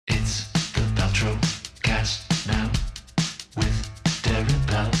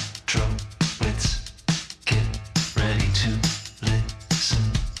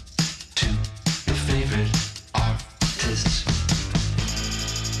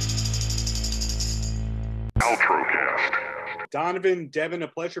Paltrocast. Donavon, Devon, a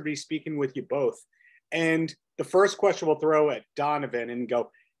pleasure to be speaking with you both. And the first question we'll throw at Donavon and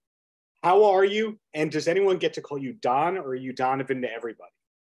go, how are you? And does anyone get to call you Don, or are you Donavon to everybody?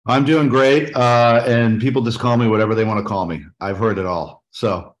 I'm doing great, and people just call me whatever they want to call me. I've heard it all,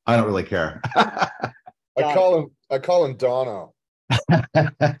 so I don't really care. I call him Dono.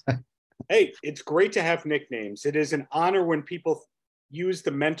 Hey, it's great to have nicknames. It is an honor when people use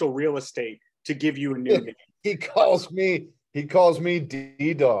the mental real estate to give you a new name. He calls me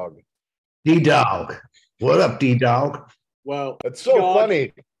D-Dog. D-Dog. What up, D-Dog? Well, it's so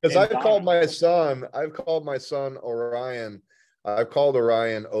funny because I've called my son Orion. I've called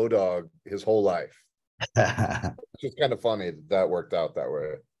Orion O-Dog his whole life. It's just kind of funny that worked out that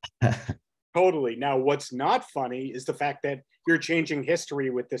way. Totally. Now, what's not funny is the fact that you're changing history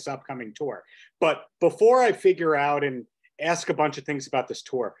with this upcoming tour. But before I figure out and ask a bunch of things about this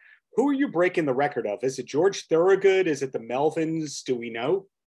tour, who are you breaking the record of? Is it George Thorogood? Is it the Melvins? Do we know?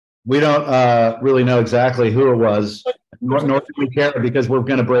 We don't really know exactly who it was, nor do we care, because we're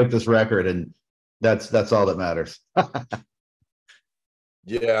going to break this record, and that's all that matters.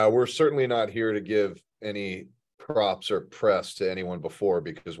 Yeah, we're certainly not here to give any props or press to anyone before,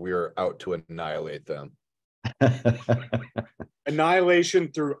 because we are out to annihilate them.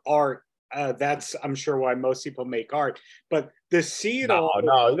 Annihilation through art. That's, I'm sure, why most people make art. But the see it all.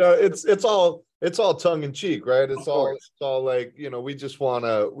 No, it's all tongue in cheek, right? It's all like, we just want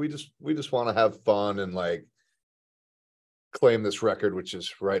to have fun and like claim this record, which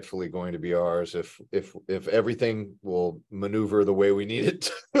is rightfully going to be ours if everything will maneuver the way we need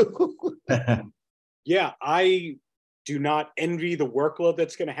it to. Yeah, I do not envy the workload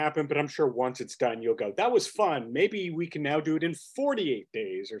that's going to happen, but I'm sure once it's done, you'll go, that was fun. Maybe we can now do it in 48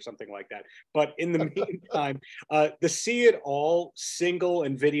 days or something like that. But in the meantime, the See It All single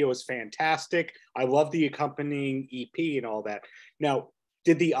and video is fantastic. I love the accompanying EP and all that. Now,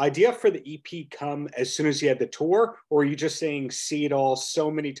 did the idea for the EP come as soon as you had the tour, or are you just saying See It All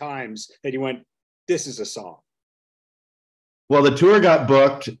so many times that you went, this is a song? Well, the tour got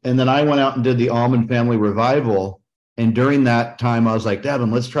booked, and then I went out and did the Allman Family Revival. And during that time, I was like,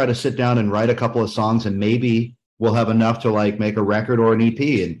 Devon, let's try to sit down and write a couple of songs, and maybe we'll have enough to like make a record or an EP.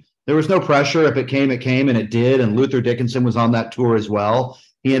 And there was no pressure. If it came, and it did. And Luther Dickinson was on that tour as well.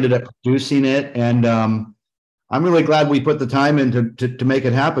 He ended up producing it. And I'm really glad we put the time in to make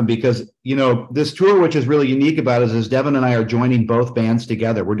it happen, because, this tour, which is really unique about it, is Devon and I are joining both bands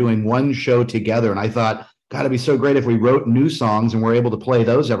together. We're doing one show together. And I thought, God, it'd be so great if we wrote new songs and we're able to play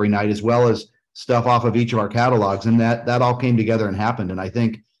those every night, as well as stuff off of each of our catalogs. And that all came together and happened. And I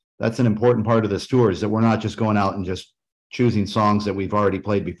think that's an important part of this tour, is that we're not just going out and just choosing songs that we've already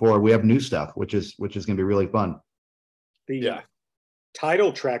played before. We have new stuff, which is going to be really fun. The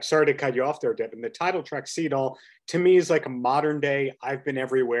title track, sorry to cut you off there, Devon. The title track, See It All, to me is like a modern day I've Been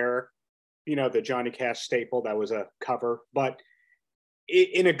Everywhere, the Johnny Cash staple. That was a cover, but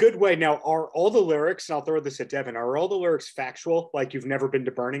in a good way. Now, are all the lyrics, and I'll throw this at Devon, are all the lyrics factual, like you've never been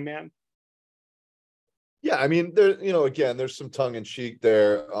to Burning Man? Yeah, I mean, there, again, there's some tongue in cheek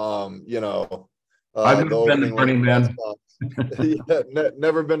there. I've never been to Burning Man.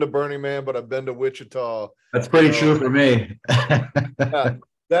 Never been to Burning Man, but I've been to Wichita. That's pretty true for me. Yeah,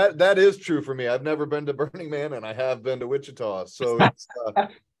 that is true for me. I've never been to Burning Man, and I have been to Wichita. So it's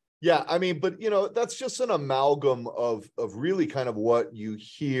yeah, I mean, but that's just an amalgam of really kind of what you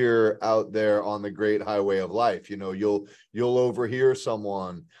hear out there on the great highway of life. You'll overhear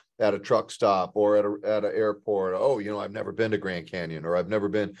someone at a truck stop or at an airport. Oh, I've never been to Grand Canyon, or I've never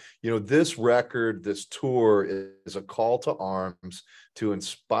been. This record, this tour is a call to arms to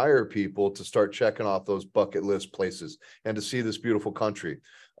inspire people to start checking off those bucket list places and to see this beautiful country.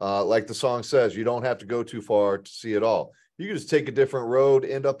 Like the song says, you don't have to go too far to see it all. You can just take a different road,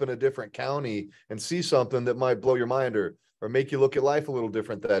 end up in a different county, and see something that might blow your mind or make you look at life a little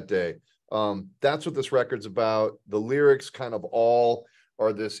different that day. That's what this record's about. The lyrics kind of all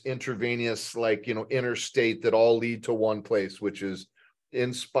are this intravenous, interstate that all lead to one place, which is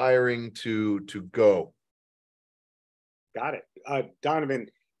inspiring to go. Got it. Donavon,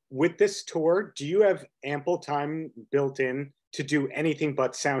 with this tour, do you have ample time built in to do anything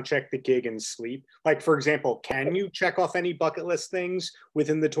but sound check the gig and sleep? Like, for example, can you check off any bucket list things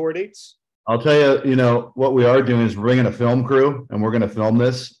within the tour dates? I'll tell you, what we are doing is bringing a film crew, and we're going to film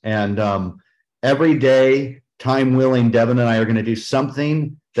this. And every day, time willing, Devon and I are going to do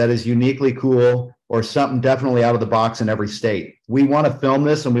something that is uniquely cool, or something definitely out of the box in every state. We want to film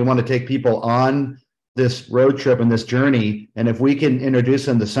this, and we want to take people on this road trip and this journey. And if we can introduce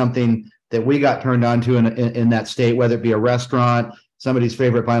them to something that we got turned on to in that state, whether it be a restaurant, somebody's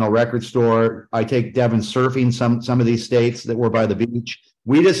favorite vinyl record store. I take Devon surfing some of these states that were by the beach.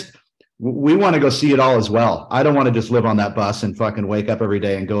 We want to go see it all as well. I don't want to just live on that bus and fucking wake up every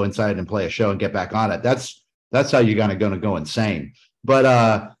day and go inside and play a show and get back on it. That's how you're gonna go insane.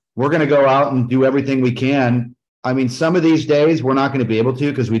 But we're gonna go out and do everything we can. I mean, some of these days we're not going to be able to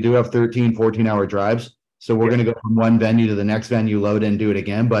because we do have 13, 14-hour drives. So we're going to go from one venue to the next venue, load in, do it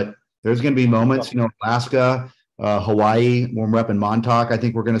again. But there's going to be moments, Alaska, Hawaii, when we're up in Montauk, I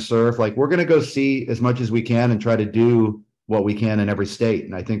think we're going to surf. Like, we're going to go see as much as we can and try to do what we can in every state.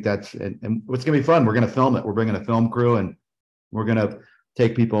 And I think that's, and it's going to be fun. We're going to film it. We're bringing a film crew and we're going to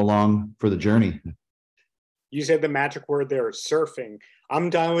take people along for the journey. You said the magic word there is surfing. I'm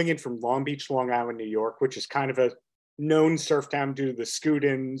dialing in from Long Beach, Long Island, New York, which is kind of a known surf town due to the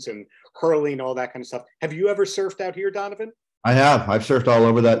scootins and hurling, all that kind of stuff. Have you ever surfed out here, Donavon? I have. I've surfed all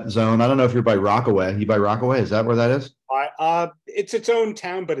over that zone. I don't know if you're by Rockaway. You by Rockaway? Is that where that is? It's its own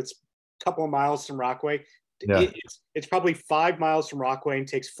town, but it's a couple of miles from Rockaway. Yeah. It's probably 5 miles from Rockaway and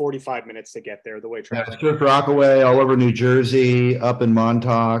takes 45 minutes to get there, the way traffic. Yeah, surfed Rockaway, all over New Jersey, up in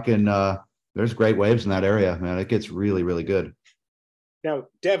Montauk, and there's great waves in that area, man. It gets really, really good. Now,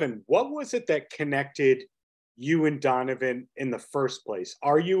 Devon, what was it that connected you and Donavon in the first place?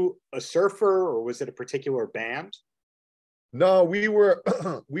 Are you a surfer, or was it a particular band? No, we were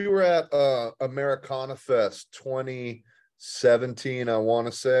at Americana Fest 2017, I want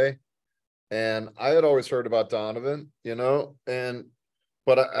to say, and I had always heard about Donavon,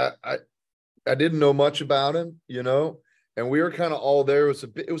 but I didn't know much about him, and we were kind of all there.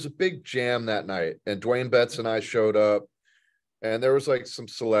 It was a big jam that night, and Dwayne Betts and I showed up, and there was like some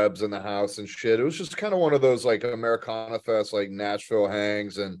celebs in the house and shit. It was just kind of one of those like Americana Fest, like Nashville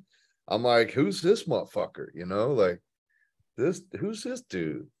hangs, and I'm like, who's this motherfucker? Like, who's this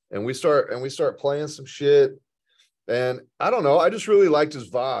dude? And we start playing some shit, and I don't know, I just really liked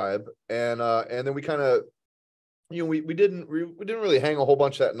his vibe, and then we kind of, we didn't really hang a whole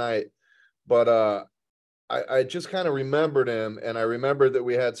bunch that night, but I just kind of remembered him, and I remembered that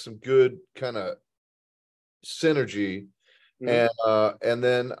we had some good kind of synergy. Mm-hmm. And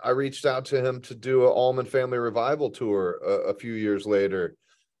then I reached out to him to do an Allman Family Revival tour a few years later.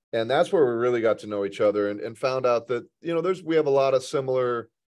 And that's where we really got to know each other and found out that, we have a lot of similar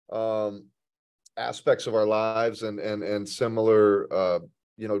aspects of our lives and similar,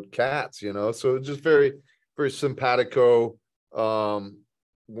 cats, so it's just very, very simpatico.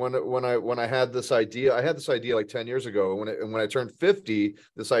 When I had this idea, like 10 years ago, when I turned 50,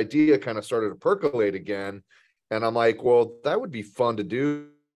 this idea kind of started to percolate again. And I'm like, well, that would be fun to do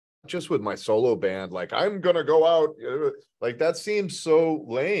just with my solo band. Like, I'm going to go out, like, that seems so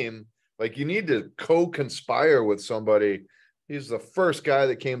lame. Like, you need to co-conspire with somebody. He's the first guy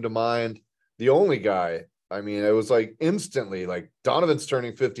that came to mind, the only guy. I mean, it was like instantly, like, Donavon's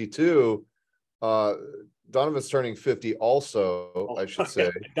turning 52. Donavon's turning 50 also, I should say.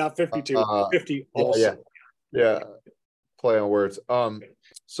 Not 52, 50 also. Yeah. Play on words.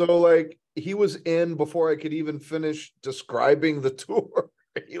 So, like, he was in before I could even finish describing the tour.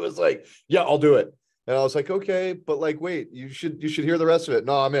 He was like, yeah, I'll do it. And I was like, okay, but like, wait, you should hear the rest of it.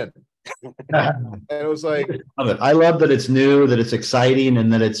 No, I'm in. And it was like, I love that it's new, that it's exciting,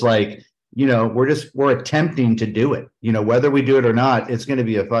 and that it's like, we're attempting to do it. Whether we do it or not, it's going to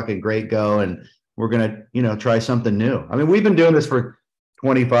be a fucking great go, and we're going to, try something new. I mean, we've been doing this for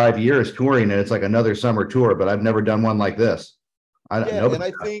 25 years touring, and it's like another summer tour, but I've never done one like this. And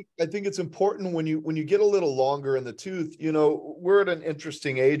I think it's important when you get a little longer in the tooth, we're at an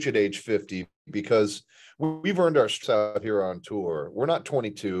interesting age at age 50, because we've earned our stuff here on tour. We're not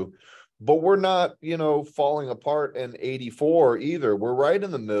 22, but we're not, falling apart in 84 either. We're right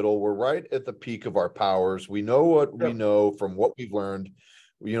in the middle. We're right at the peak of our powers. We know what we know from what we've learned.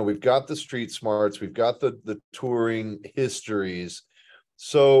 We've got the street smarts. We've got the touring histories.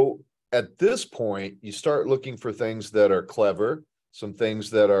 So at this point, you start looking for things that are clever, some things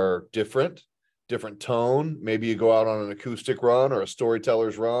that are different tone. Maybe you go out on an acoustic run or a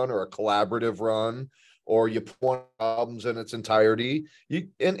storyteller's run or a collaborative run, or you put one albums in its entirety.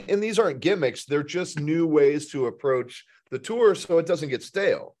 And these aren't gimmicks. They're just new ways to approach the tour so it doesn't get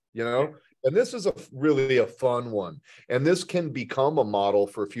stale, And this is really a fun one. And this can become a model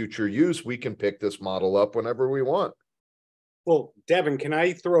for future use. We can pick this model up whenever we want. Well, Devon, can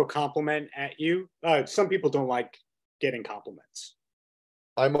I throw a compliment at you? Some people don't like getting compliments.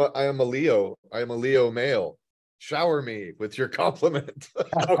 I am a Leo. I am a Leo male. Shower me with your compliment.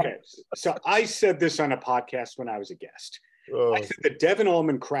 Okay. So I said this on a podcast when I was a guest. I said that Devon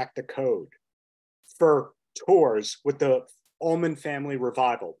Allman cracked the code for tours with the Allman Family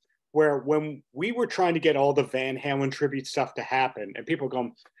Revival. where when we were trying to get all the Van Halen tribute stuff to happen, and people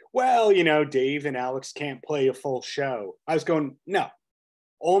going, well, you know, Dave and Alex can't play a full show. I was going, no,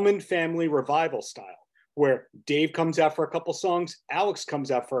 Allman Family Revival style, where Dave comes out for a couple songs, Alex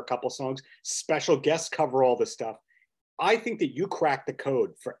comes out for a couple songs, special guests cover all this stuff. I think that you cracked the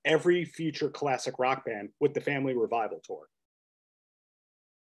code for every future classic rock band with the Family Revival tour.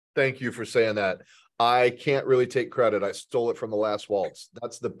 Thank you for saying that. I can't really take credit. I stole it from The Last Waltz.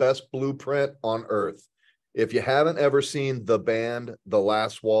 That's the best blueprint on earth. If you haven't ever seen the band, The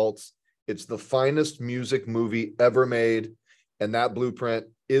Last Waltz, it's the finest music movie ever made. And that blueprint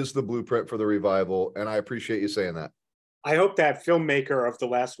is the blueprint for the revival. And I appreciate you saying that. I hope that filmmaker of The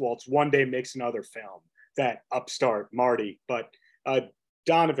Last Waltz one day makes another film, that upstart Marty. But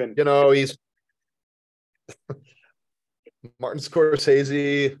Donavon, you know, he's Martin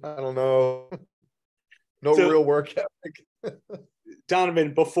Scorsese. I don't know. No real work ethic.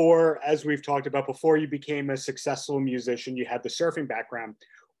 Donavon, before, as we've talked about, before you became a successful musician, you had the surfing background.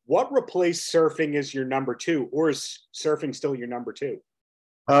 What replaced surfing as your number two, or is surfing still your number two?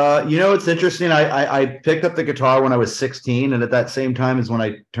 You know, it's interesting. I picked up the guitar when I was 16, and at that same time is when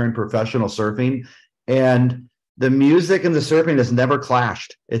I turned professional surfing. And the music and the surfing has never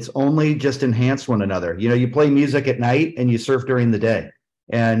clashed. It's only just enhanced one another. You know, you play music at night and you surf during the day.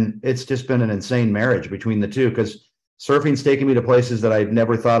 And it's just been an insane marriage between the two, because surfing's taken me to places that I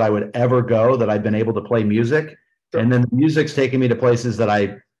never thought I would ever go, that I've been able to play music. Sure. And then the music's taken me to places that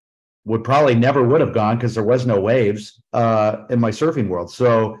I would probably never would have gone because there was no waves in my surfing world.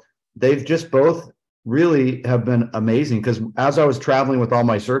 So they've just both really have been amazing, because as I was traveling with all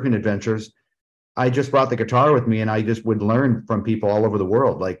my surfing adventures, I just brought the guitar with me and I just would learn from people all over the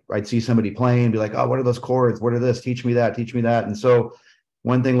world. Like I'd see somebody playing and be like, oh, what are those chords? What are this? Teach me that, teach me that. And so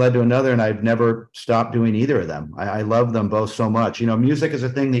one thing led to another, and I've never stopped doing either of them. I love them both so much. You know, music is a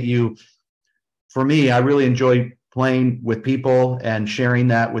thing that for me, I really enjoy playing with people and sharing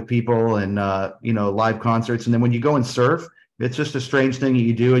that with people, and, you know, live concerts. And then when you go and surf, it's just a strange thing that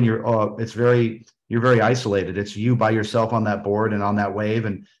you do. And you're very isolated. It's you by yourself on that board and on that wave,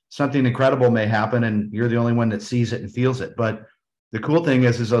 and something incredible may happen and you're the only one that sees it and feels it. But the cool thing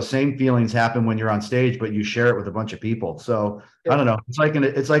is those same feelings happen when you're on stage, but you share it with a bunch of people. So I don't know. It's like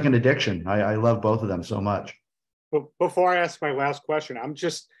an addiction. I love both of them so much. But before I ask my last question, I'm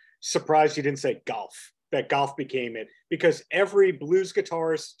just surprised you didn't say golf, that golf became it, because every blues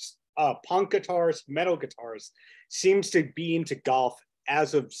guitarist, punk guitarist, metal guitarist seems to be into golf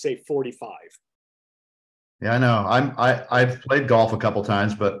as of, say, 45. Yeah, I know. I've played golf a couple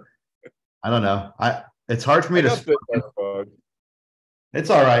times, but I don't know. It's hard for me to. It's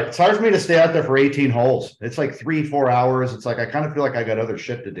all right. It's hard for me to stay out there for 18 holes. It's like 3-4 hours. It's like I kind of feel like I got other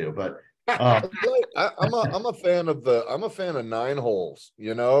shit to do. But I'm a fan of 9 holes,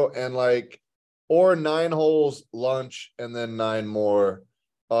 you know, and like, or 9 holes, lunch, and then 9 more.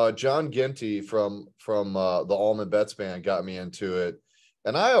 John Ginty from the Allman Betts band got me into it,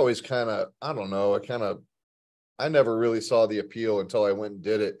 and I always I never really saw the appeal until I went and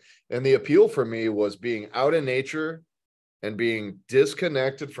did it. And the appeal for me was being out in nature and being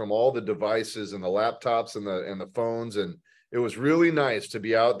disconnected from all the devices and the laptops and the phones. And it was really nice to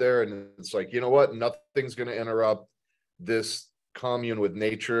be out there. And it's like, you know what? Nothing's going to interrupt this commune with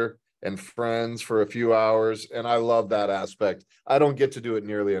nature and friends for a few hours. And I love that aspect. I don't get to do it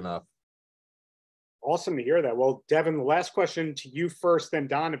nearly enough. Awesome to hear that. Well, Devon, the last question to you first, then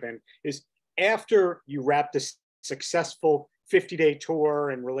Donavon, is after you wrap this successful 50-day tour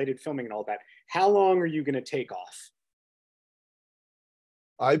and related filming and all that, how long are you going to take off?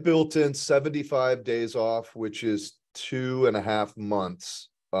 I built in 75 days off, which is 2.5 months.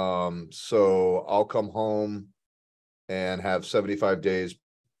 So I'll come home and have 75 days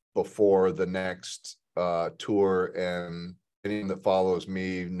before the next tour, and anyone that follows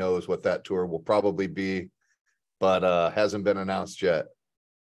me knows what that tour will probably be, but hasn't been announced yet.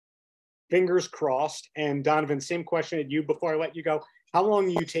 Fingers crossed. And Donavon, same question at you before I let you go. How long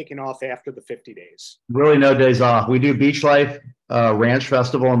are you taking off after the 50 days? Really no days off. We do Beach Life Ranch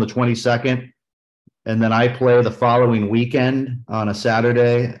Festival on the 22nd. And then I play the following weekend on a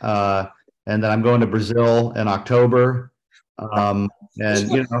Saturday. And then I'm going to Brazil in October. And,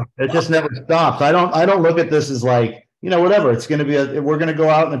 you know, it just never stops. I don't look at this as like, you know, whatever. It's going to be we're going to go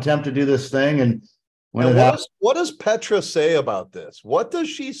out and attempt to do this thing. And what does Petra say about this? What does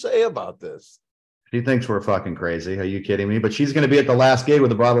she say about this? She thinks we're fucking crazy. Are you kidding me? But she's going to be at the last gig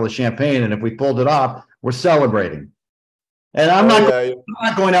with a bottle of champagne, and if we pulled it off, we're celebrating. And I'm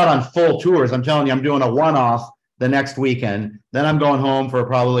not going out on full tours. I'm telling you, I'm doing a one-off the next weekend. Then I'm going home for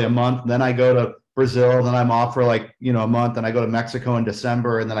probably a month. Then I go to Brazil, then I'm off for like, you know, a month, and I go to Mexico in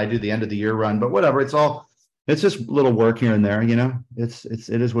December, and then I do the end of the year run. But whatever, it's just little work here and there, you know. It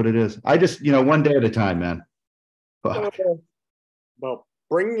is what it is. I just, you know, one day at a time, man. Fuck. Well,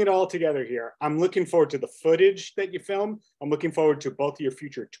 bringing it all together here, I'm looking forward to the footage that you film. I'm looking forward to both of your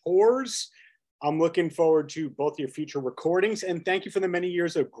future tours. I'm looking forward to both your future recordings, and thank you for the many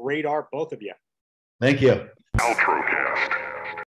years of great art, both of you. Thank you. Paltrocast.